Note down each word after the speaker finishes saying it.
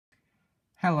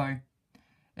Hello.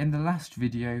 In the last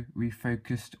video we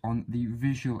focused on the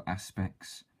visual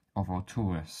aspects of our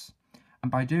torus,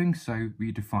 and by doing so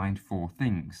we defined four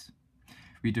things.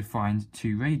 We defined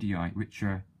two radii, which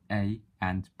are A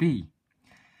and B.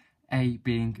 A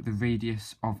being the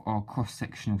radius of our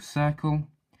cross-sectional circle,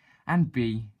 and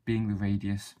B being the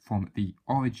radius from the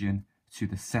origin to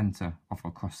the centre of our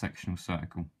cross-sectional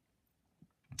circle.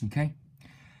 Okay,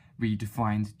 we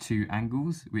defined two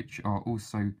angles, which are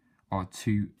also our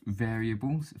two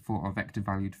variables for our vector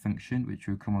valued function, which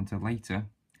we'll come on to later.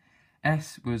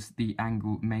 S was the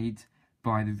angle made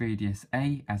by the radius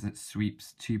A as it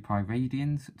sweeps 2 pi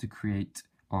radians to create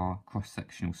our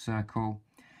cross-sectional circle,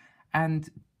 and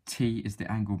T is the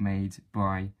angle made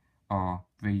by our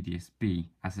radius B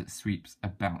as it sweeps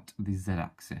about the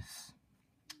z-axis.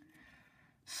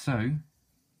 So,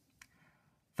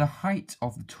 the height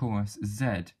of the torus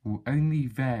Z will only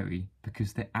vary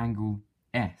because the angle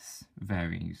S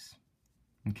varies,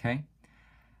 okay?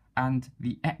 And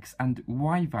the X and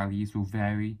Y values will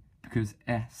vary because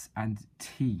S and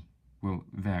T will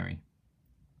vary.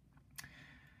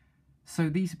 So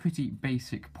these are pretty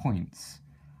basic points,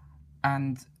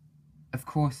 and of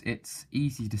course it's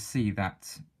easy to see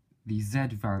that the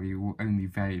Z value will only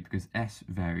vary because S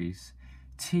varies.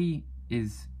 T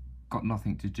is got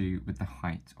nothing to do with the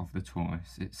height of the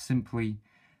torus. It's simply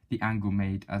the angle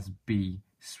made as B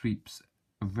sweeps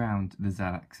around the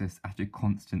z-axis at a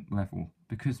constant level.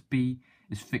 Because B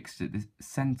is fixed at the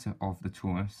centre of the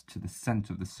torus to the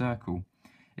centre of the circle,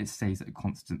 it stays at a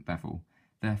constant level.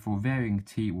 Therefore, varying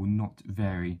T will not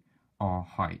vary our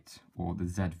height or the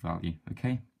Z value,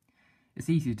 okay? It's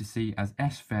easy to see as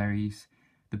S varies,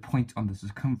 the point on the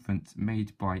circumference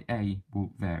made by A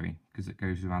will vary because it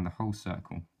goes around the whole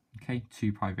circle, okay?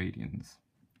 2 pi radians.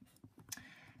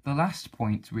 The last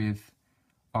point with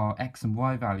our X and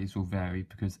Y values will vary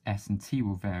because S and T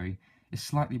will vary is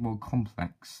slightly more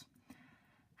complex.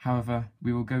 However,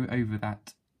 we will go over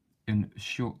that in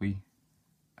shortly.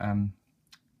 But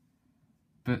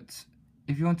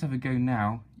if you want to have a go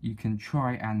now, you can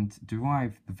try and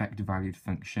derive the vector valued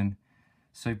function.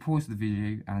 So pause the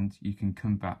video and you can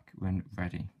come back when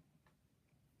ready.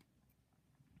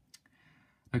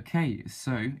 Okay,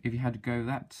 so if you had to go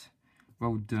that,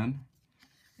 well done.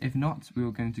 If not,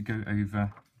 we're going to go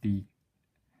over the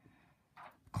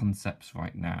concepts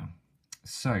right now.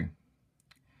 So,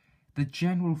 the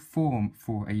general form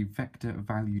for a vector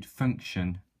valued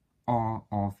function R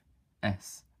of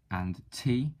S and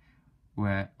T,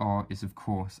 where R is of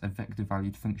course a vector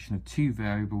valued function of two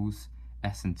variables,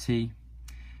 S and T,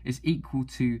 is equal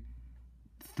to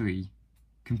 3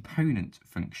 component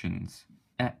functions,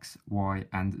 X, Y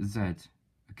and Z.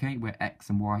 Okay, where X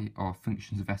and Y are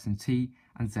functions of S and T,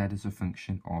 and Z is a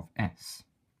function of S.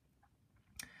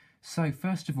 So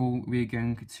first of all, we're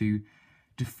going to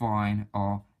define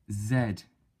our Z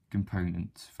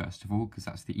component, first of all, because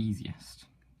that's the easiest.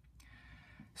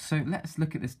 So let's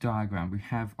look at this diagram. We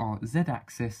have our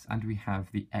Z-axis and we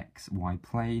have the XY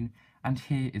plane, and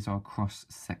here is our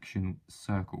cross-sectional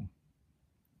circle.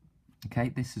 Okay,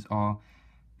 this is our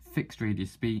fixed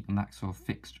radius B, and that's our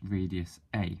fixed radius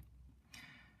A.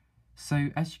 So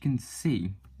as you can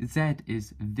see, Z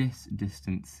is this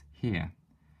distance here.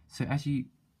 So as you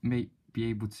may be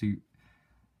able to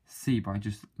see by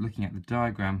just looking at the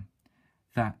diagram,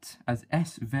 that as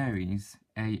S varies,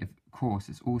 A of course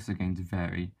is also going to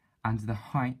vary, and the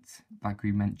height, like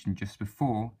we mentioned just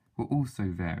before, will also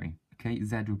vary. Okay,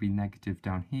 Z will be negative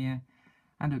down here,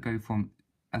 and it'll go from,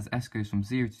 as S goes from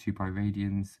 0 to 2 pi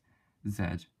radians,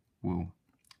 Z will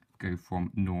go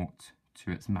from 0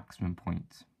 to its maximum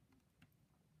point.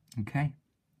 Okay,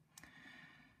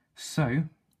 so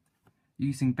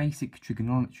using basic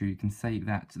trigonometry, you can say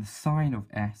that the sine of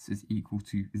S is equal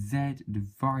to Z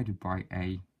divided by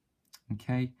A,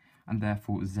 okay, and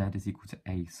therefore Z is equal to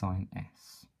A sine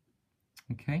S.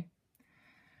 Okay,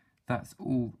 that's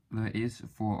all there is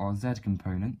for our Z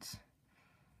component.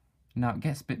 Now it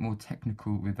gets a bit more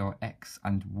technical with our X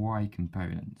and Y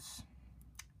components.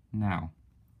 Now,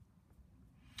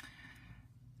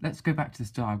 let's go back to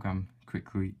this diagram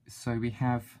quickly. So we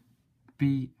have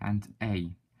B and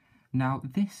A. Now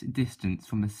this distance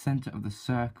from the centre of the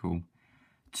circle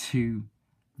to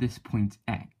this point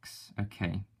X,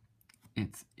 okay,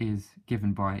 it is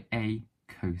given by A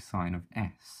cosine of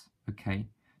S, okay.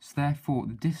 So therefore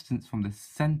the distance from the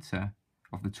centre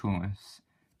of the torus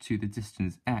to the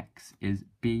distance X is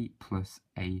B plus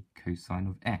A cosine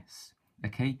of S,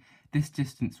 okay. This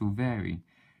distance will vary.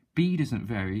 B doesn't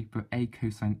vary, but A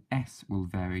cosine S will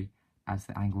vary as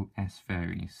the angle S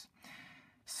varies.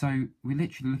 So we're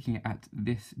literally looking at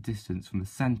this distance from the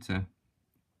centre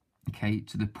okay,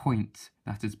 to the point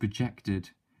that is projected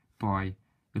by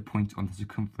the point on the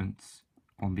circumference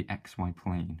on the xy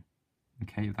plane.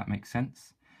 Okay, if that makes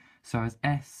sense. So as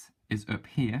S is up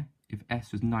here, if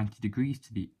S was 90 degrees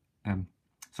to the,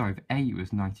 if A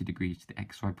was 90 degrees to the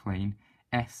xy plane,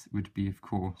 S would be, of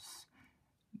course,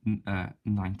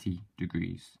 90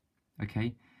 degrees.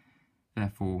 Okay,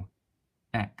 therefore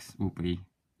X will be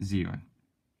 0,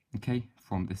 okay,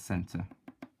 from the centre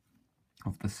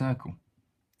of the circle.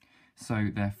 So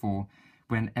therefore,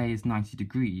 when A is 90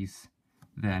 degrees,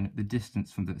 then the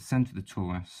distance from the centre of the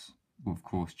torus will of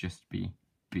course just be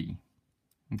B.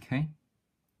 Okay?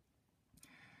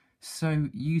 So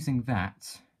using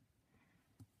that,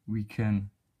 we can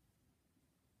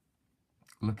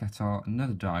look at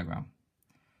another diagram.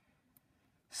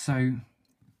 So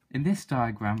in this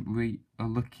diagram, we are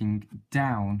looking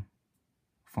down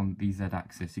from the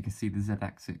z-axis. You can see the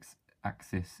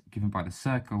z-axis given by the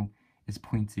circle is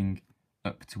pointing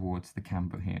up towards the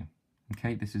camber here.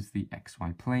 Okay, this is the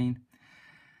xy plane.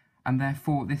 And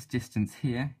therefore, this distance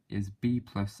here is b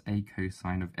plus a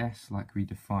cosine of s, like we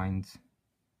defined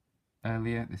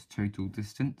earlier, this total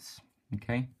distance.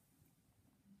 Okay.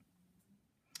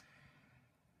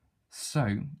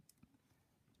 So,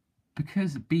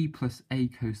 because b plus a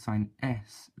cosine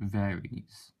s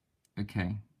varies,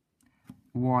 okay,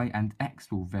 y and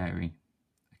x will vary,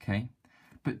 okay,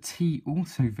 but t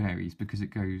also varies because it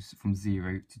goes from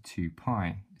 0 to 2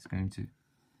 pi. It's going to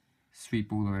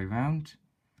sweep all the way around,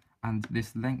 and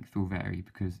this length will vary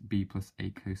because b plus a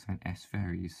cosine s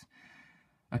varies.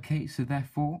 Okay, so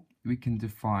therefore we can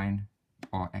define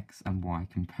our x and y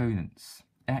components.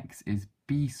 X is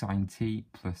b sine t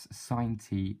plus sine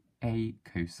t a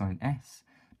cosine s,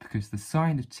 because the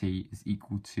sine of t is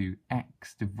equal to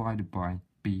x divided by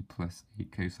b plus a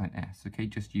cosine s. Okay,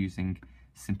 just using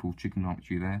simple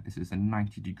trigonometry there. This is a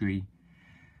 90-degree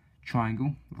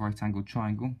triangle, right-angled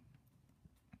triangle.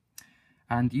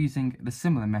 And using the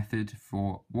similar method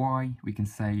for y, we can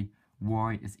say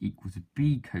y is equal to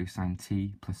b cosine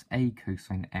t plus a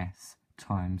cosine s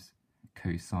times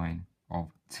cosine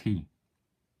of t.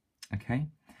 Okay?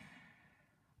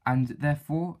 And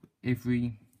therefore, if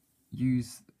we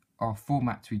use our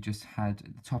format we just had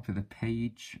at the top of the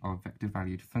page, our vector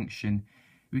valued function,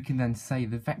 we can then say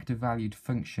the vector valued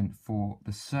function for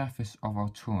the surface of our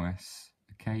torus,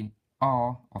 okay,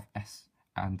 r of s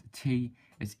and t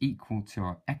is equal to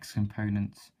our x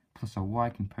component plus our y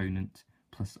component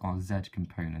plus our z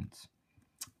component,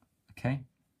 okay,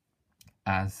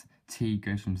 as t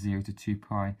goes from 0 to 2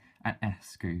 pi and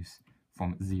s goes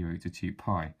from 0 to 2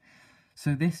 pi.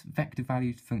 So this vector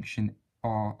valued function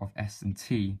r of s and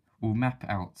t will map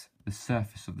out the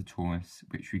surface of the torus,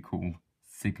 which we call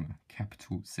sigma,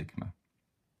 capital sigma.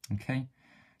 Okay,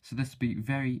 so this will be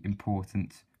very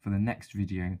important for the next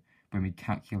video when we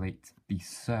calculate the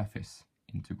surface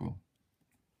integral.